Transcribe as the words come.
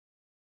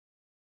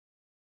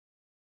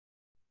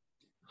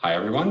Hi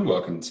everyone,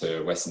 welcome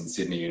to Western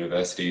Sydney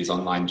University's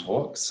online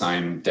talks.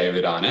 I'm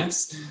David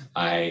Arness.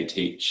 I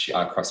teach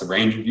across a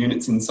range of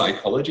units in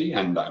psychology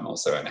and I'm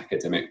also an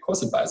academic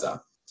course advisor.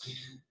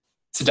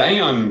 Today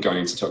I'm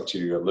going to talk to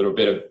you a little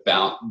bit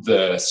about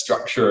the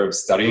structure of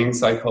studying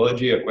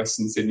psychology at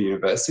Western Sydney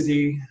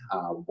University,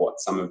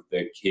 what some of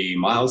the key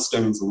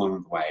milestones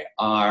along the way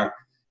are,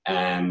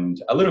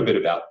 and a little bit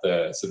about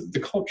the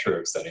culture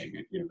of studying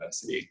at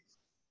university.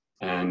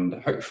 And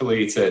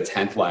hopefully to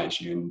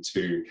tantalize you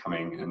into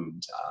coming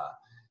and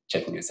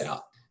checking us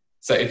out.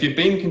 So if you've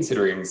been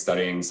considering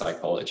studying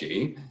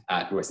psychology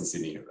at Western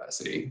Sydney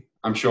University,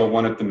 I'm sure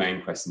one of the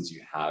main questions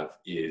you have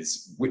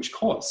is which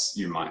course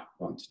you might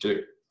want to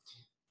do.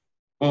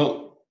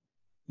 Well,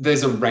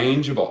 there's a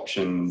range of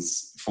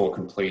options for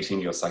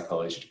completing your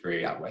psychology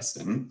degree at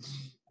Western.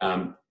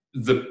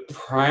 The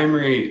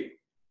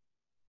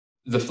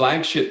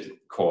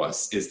flagship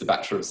course is the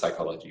Bachelor of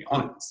Psychology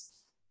Honours.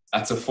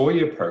 That's a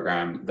 4-year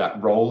program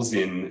that rolls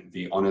in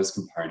the honours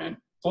component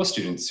for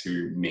students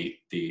who meet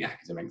the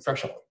academic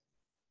threshold.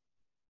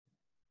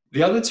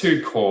 The other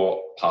two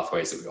core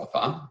pathways that we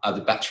offer are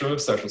the Bachelor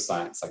of Social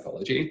Science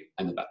Psychology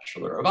and the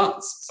Bachelor of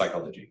Arts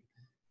Psychology.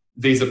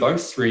 These are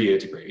both 3-year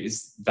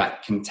degrees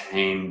that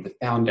contain the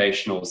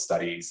foundational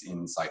studies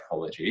in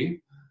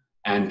psychology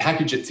and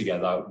package it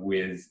together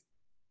with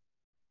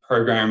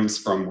programs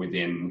from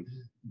within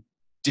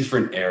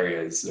different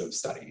areas of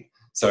study.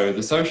 So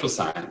the social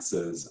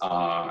sciences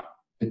are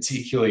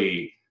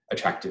particularly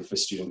attractive for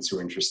students who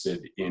are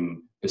interested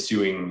in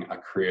pursuing a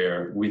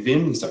career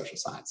within the social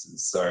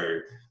sciences.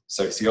 So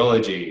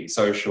sociology,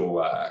 social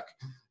work,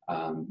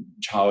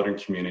 child and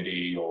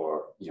community,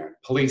 or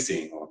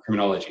policing or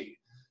criminology,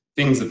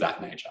 things of that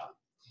nature.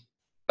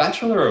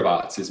 Bachelor of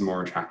Arts is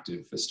more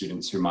attractive for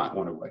students who might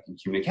want to work in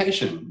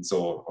communications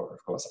or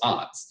of course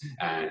arts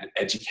and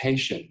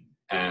education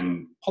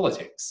and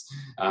politics.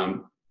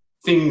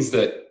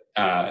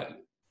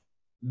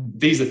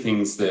 These are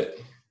things that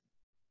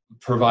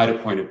provide a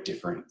point of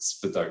difference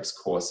for those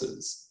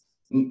courses.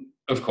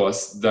 Of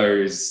course,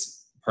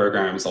 those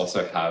programs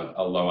also have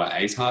a lower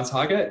ATAR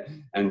target,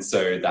 and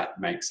so that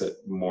makes it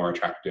more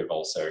attractive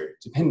also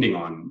depending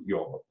on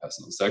your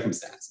personal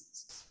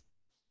circumstances.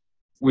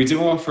 We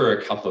do offer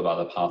a couple of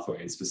other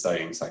pathways for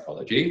studying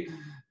psychology.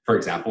 For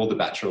example, the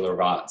Bachelor of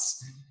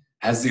Arts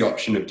has the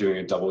option of doing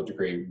a double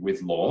degree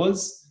with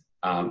laws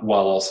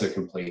while also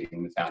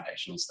completing the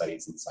foundational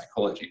studies in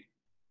psychology.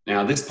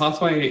 Now, this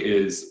pathway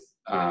is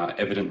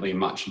evidently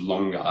much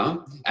longer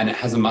and it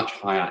has a much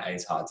higher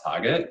ATAR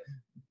target,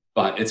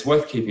 but it's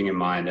worth keeping in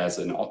mind as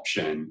an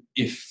option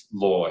if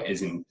law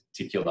is in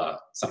particular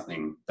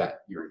something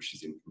that you're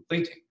interested in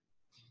completing.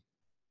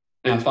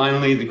 Now,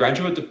 finally, the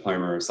Graduate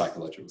Diploma of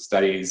Psychological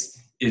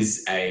Studies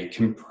is a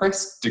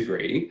compressed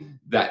degree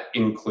that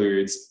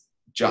includes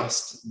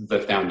just the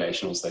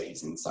foundational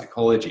studies in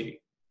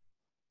psychology.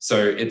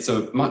 So it's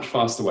a much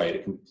faster way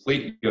to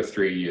complete your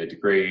 3-year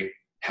degree.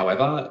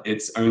 However,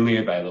 it's only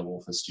available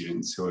for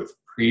students who have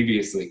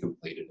previously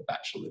completed a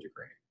bachelor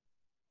degree.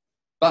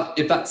 But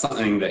if that's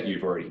something that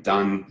you've already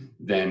done,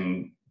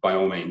 then by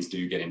all means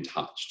do get in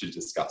touch to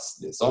discuss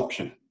this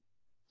option.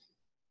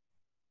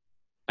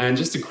 And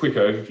just a quick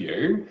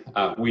overview,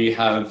 we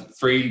have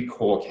 3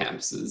 core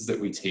campuses that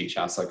we teach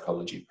our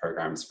psychology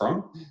programs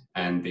from,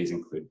 and these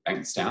include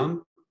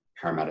Bankstown,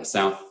 Parramatta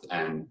South,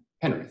 and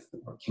Penrith,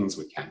 or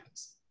Kingswood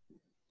campus.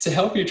 To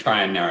help you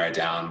try and narrow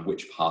down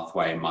which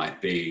pathway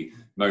might be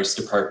most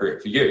appropriate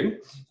for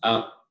you,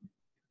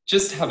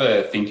 just have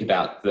a think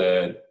about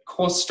the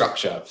course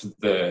structure for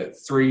the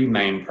 3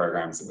 main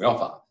programs that we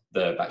offer: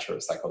 the Bachelor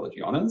of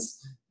Psychology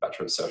Honours,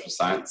 Bachelor of Social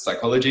Science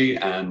Psychology,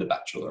 and the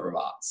Bachelor of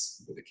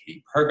Arts with a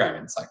key program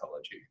in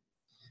psychology.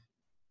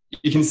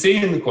 You can see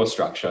in the course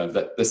structure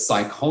that the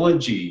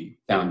psychology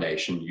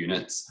foundation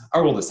units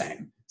are all the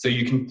same. So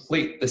you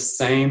complete the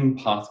same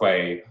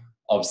pathway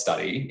of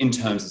study in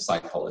terms of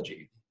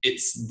psychology.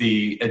 It's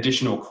the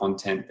additional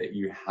content that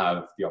you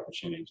have the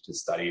opportunity to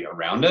study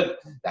around it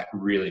that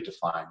really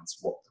defines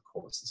what the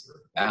courses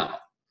are about.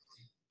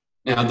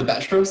 Now, the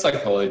Bachelor of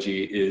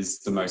Psychology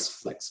is the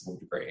most flexible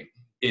degree.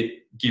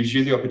 It gives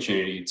you the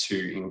opportunity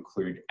to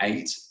include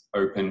 8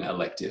 open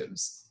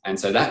electives. And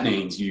so that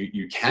means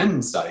you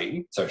can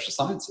study social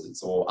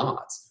sciences or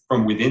arts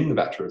from within the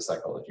Bachelor of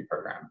Psychology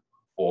program,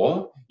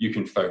 or you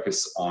can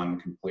focus on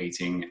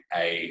completing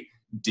a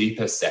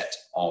deeper set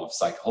of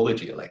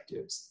psychology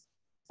electives,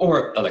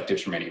 or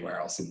electives from anywhere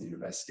else in the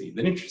university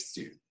that interests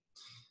you.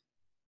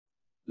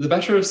 The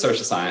Bachelor of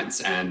Social Science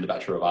and the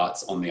Bachelor of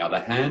Arts, on the other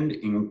hand,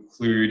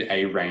 include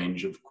a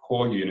range of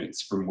core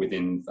units from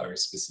within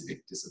those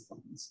specific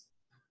disciplines.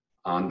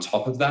 On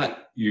top of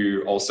that,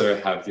 you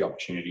also have the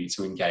opportunity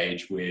to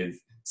engage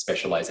with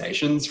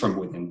specializations from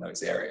within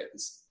those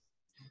areas.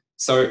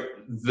 So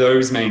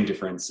those main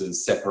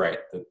differences separate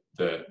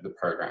the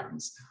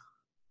programs.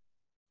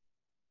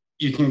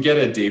 You can get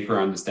a deeper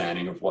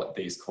understanding of what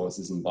these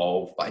courses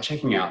involve by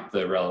checking out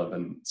the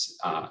relevant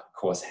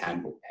course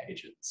handbook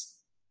pages.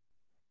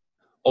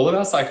 All of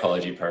our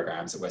psychology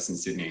programs at Western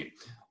Sydney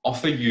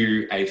offer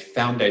you a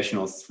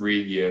foundational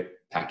 3-year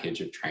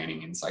package of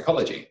training in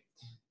psychology.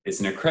 It's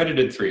an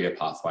accredited 3-year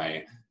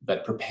pathway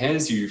that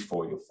prepares you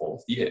for your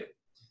 4th year.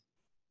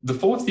 The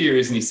 4th year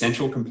is an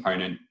essential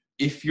component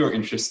if you're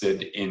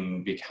interested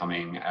in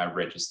becoming a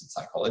registered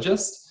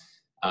psychologist.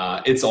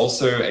 It's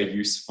also a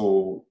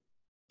useful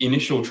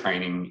initial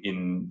training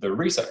in the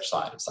research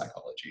side of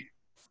psychology.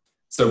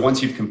 So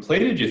once you've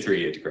completed your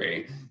 3-year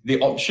degree, the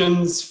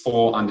options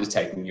for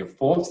undertaking your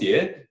 4th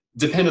year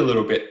depend a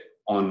little bit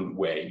on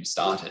where you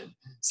started.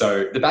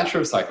 So the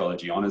Bachelor of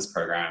Psychology Honours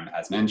Program,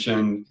 as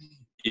mentioned,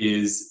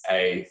 is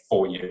a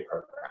 4-year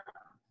program.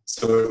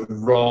 So it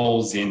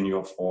rolls in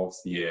your 4th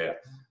year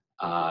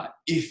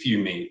if you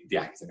meet the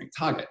academic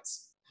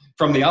targets.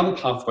 From the other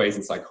pathways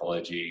in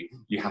psychology,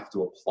 you have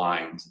to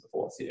apply into the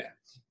 4th year.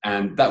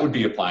 And that would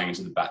be applying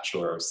into the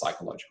Bachelor of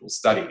Psychological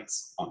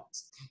Studies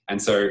honours.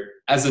 And so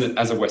as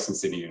a Western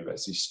Sydney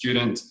University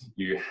student,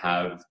 you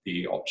have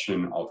the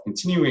option of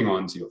continuing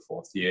on to your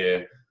 4th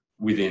year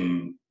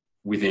within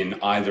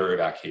either of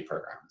our key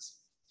programs.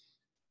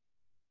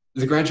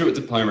 The Graduate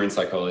Diploma in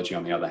Psychology,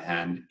 on the other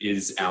hand,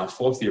 is our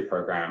 4th year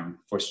program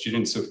for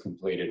students who have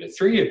completed a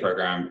 3-year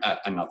program at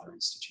another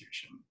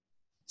institution.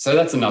 So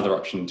that's another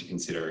option to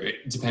consider,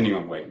 depending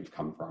on where you've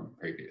come from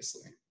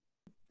previously.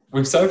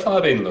 We've so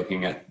far been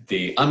looking at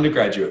the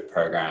undergraduate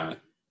program at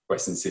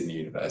Western Sydney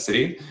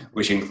University,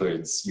 which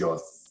includes your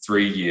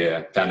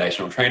 3-year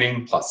foundational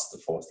training plus the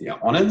 4th year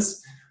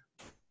honours.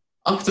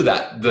 After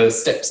that, the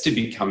steps to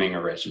becoming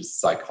a registered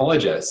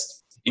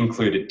psychologist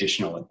include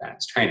additional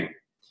advanced training.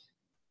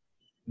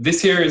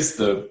 This here is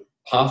the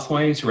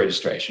pathway to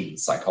registration as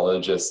a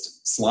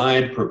psychologist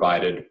slide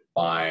provided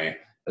by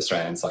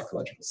Australian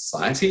Psychological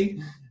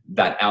Society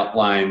that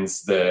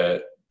outlines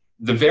the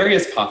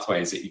various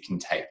pathways that you can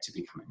take to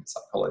becoming a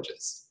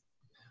psychologist.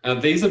 Now,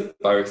 these are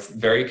both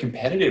very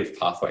competitive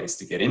pathways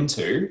to get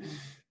into,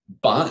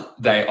 but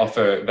they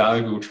offer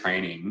valuable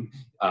training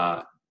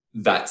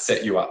that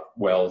set you up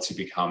well to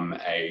become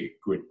a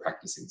good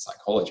practicing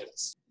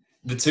psychologist.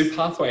 The 2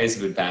 pathways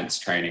of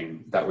advanced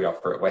training that we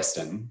offer at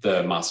Western,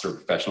 the Master of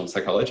Professional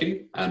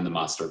Psychology and the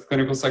Master of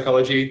Clinical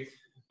Psychology,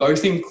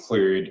 both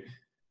include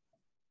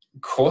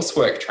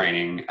coursework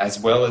training as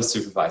well as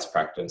supervised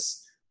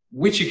practice,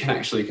 which you can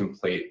actually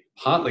complete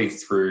partly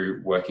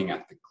through working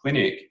at the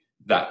clinic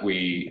that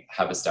we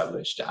have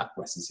established at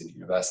Western Sydney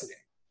University.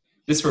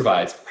 This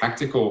provides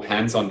practical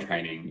hands-on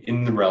training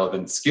in the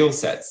relevant skill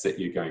sets that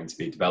you're going to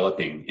be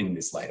developing in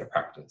this later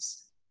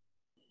practice.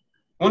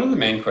 One of the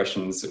main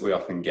questions that we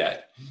often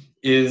get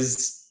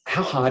is,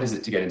 how hard is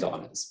it to get into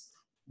honours?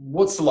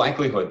 What's the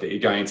likelihood that you're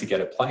going to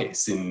get a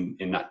place in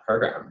that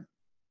program?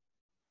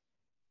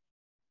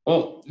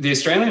 Well, the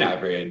Australian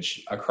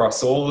average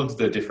across all of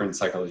the different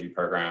psychology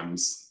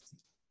programs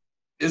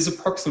is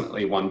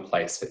approximately 1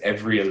 place for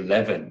every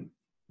 11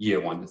 year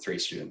 1 to 3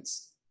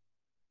 students.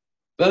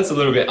 That's a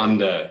little bit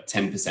under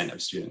 10%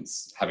 of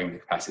students having the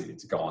capacity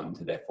to go on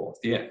to their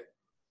 4th year.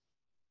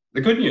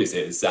 The good news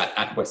is that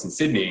at Western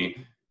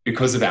Sydney,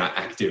 because of our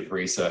active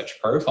research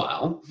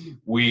profile,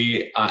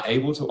 we are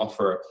able to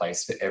offer a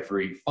place for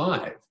every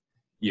 5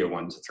 year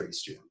 1 to 3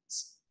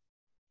 students.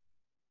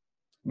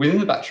 Within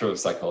the Bachelor of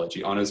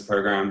Psychology Honours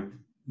Program,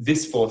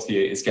 this 4th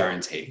year is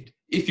guaranteed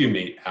if you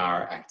meet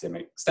our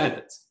academic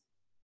standards.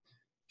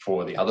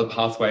 For the other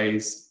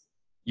pathways,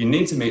 you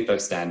need to meet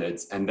those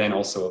standards and then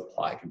also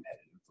apply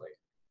competitively.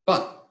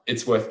 But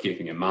it's worth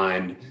keeping in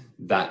mind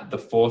that the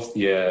 4th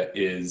year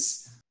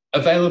is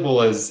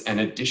available as an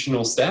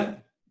additional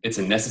step. It's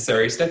a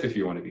necessary step if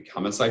you want to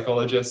become a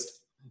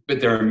psychologist, but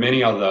there are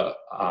many other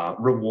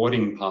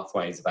rewarding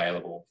pathways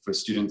available for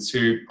students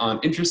who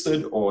aren't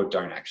interested or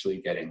don't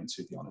actually get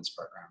into the honours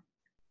program.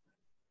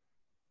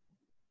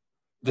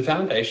 The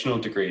foundational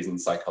degrees in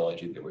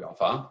psychology that we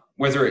offer,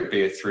 whether it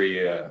be a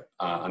 3-year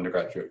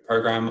undergraduate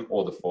program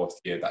or the 4th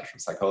year Bachelor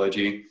of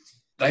Psychology,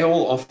 they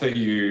all offer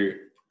you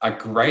a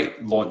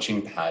great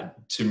launching pad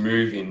to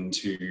move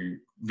into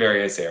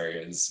various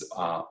areas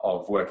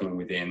of working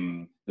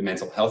within the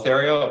mental health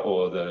area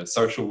or the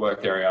social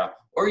work area,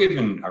 or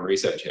even a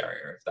research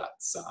area if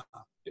that's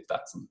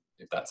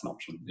an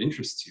option that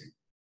interests you.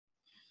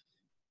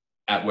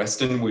 At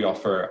Western, we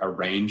offer a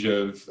range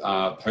of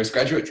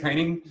postgraduate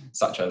training,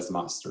 such as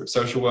Master of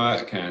Social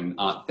Work and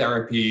Art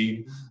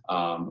Therapy,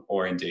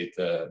 or indeed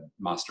the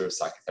Master of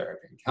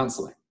Psychotherapy and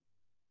Counselling.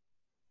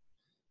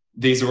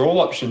 These are all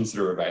options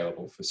that are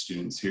available for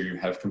students who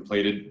have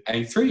completed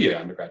a 3-year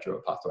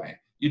undergraduate pathway.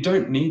 You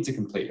don't need to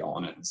complete your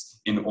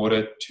honours in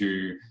order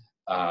to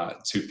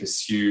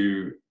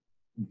pursue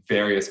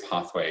various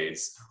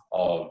pathways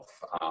of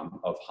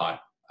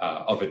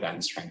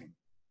advanced training.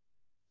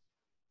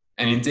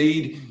 And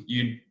indeed,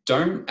 you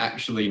don't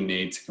actually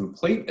need to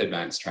complete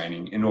advanced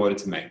training in order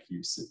to make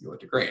use of your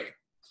degree.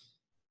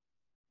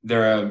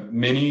 There are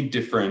many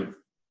different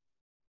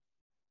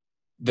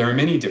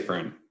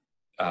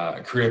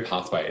career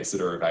pathways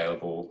that are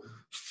available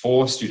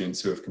for students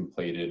who have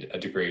completed a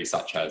degree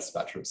such as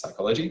Bachelor of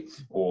Psychology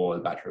or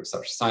the Bachelor of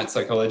Social Science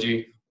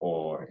Psychology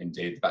or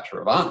indeed the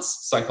Bachelor of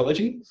Arts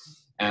Psychology.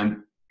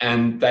 And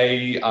And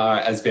they are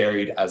as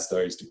varied as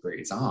those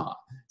degrees are.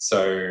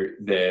 So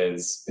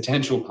there's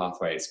potential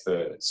pathways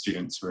for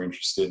students who are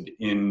interested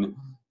in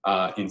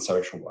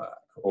social work,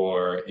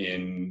 or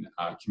in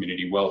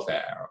community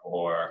welfare,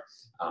 or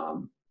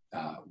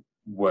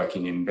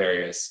working in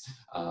various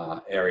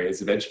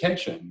areas of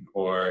education,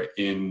 or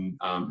in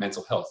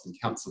mental health and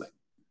counselling.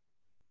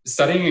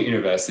 Studying at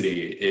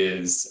university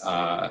is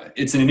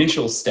it's an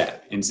initial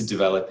step into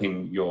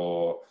developing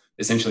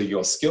essentially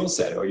your skill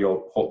set, or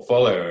your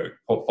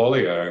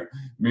portfolio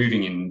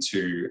moving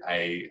into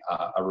a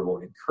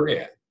rewarding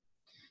career.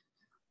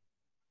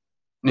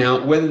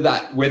 Now,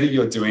 whether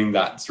you're doing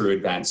that through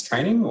advanced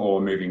training or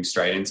moving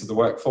straight into the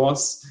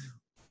workforce,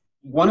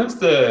 one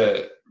of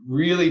the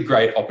really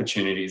great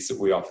opportunities that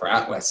we offer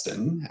at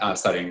Western,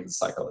 studying as a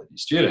psychology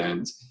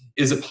student,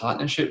 is a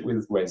partnership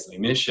with Wesley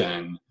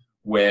Mission,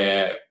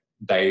 where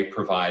they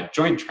provide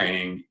joint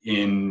training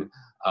in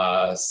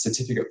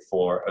Certificate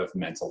 4 of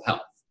Mental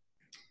Health.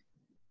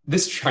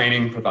 This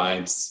training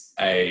provides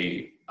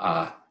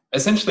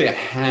essentially a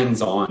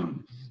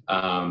hands-on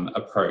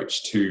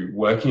approach to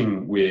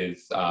working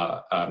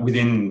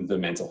within the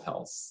mental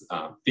health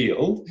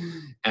field,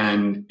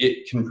 and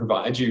it can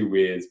provide you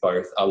with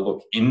both a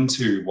look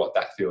into what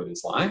that field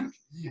is like,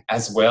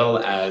 as well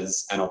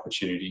as an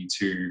opportunity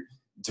to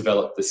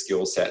develop the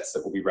skill sets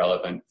that will be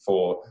relevant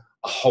for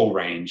a whole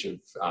range of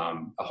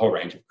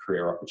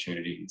career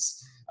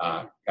opportunities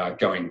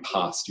going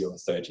past your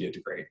third-year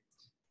degree.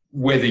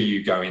 Whether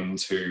you go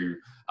into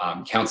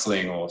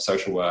counselling or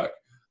social work,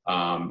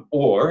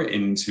 or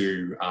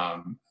into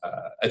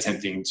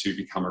attempting to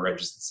become a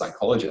registered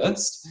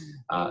psychologist,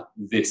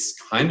 this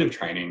kind of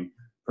training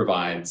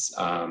provides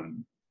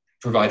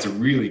a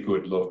really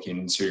good look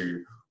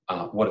into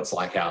what it's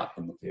like out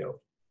in the field.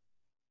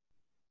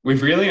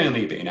 We've really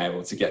only been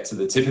able to get to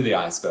the tip of the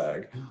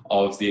iceberg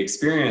of the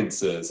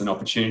experiences and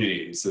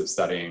opportunities of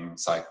studying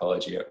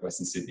psychology at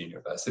Western Sydney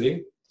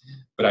University,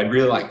 but I'd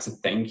really like to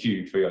thank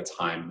you for your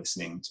time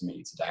listening to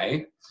me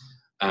today.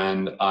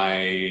 And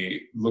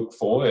I look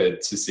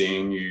forward to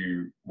seeing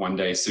you one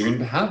day soon,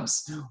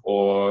 perhaps,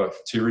 or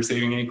to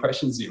receiving any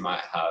questions you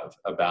might have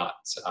about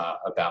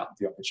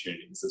the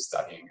opportunities of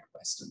studying at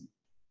Western.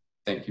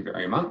 Thank you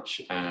very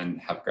much, and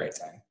have a great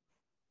day.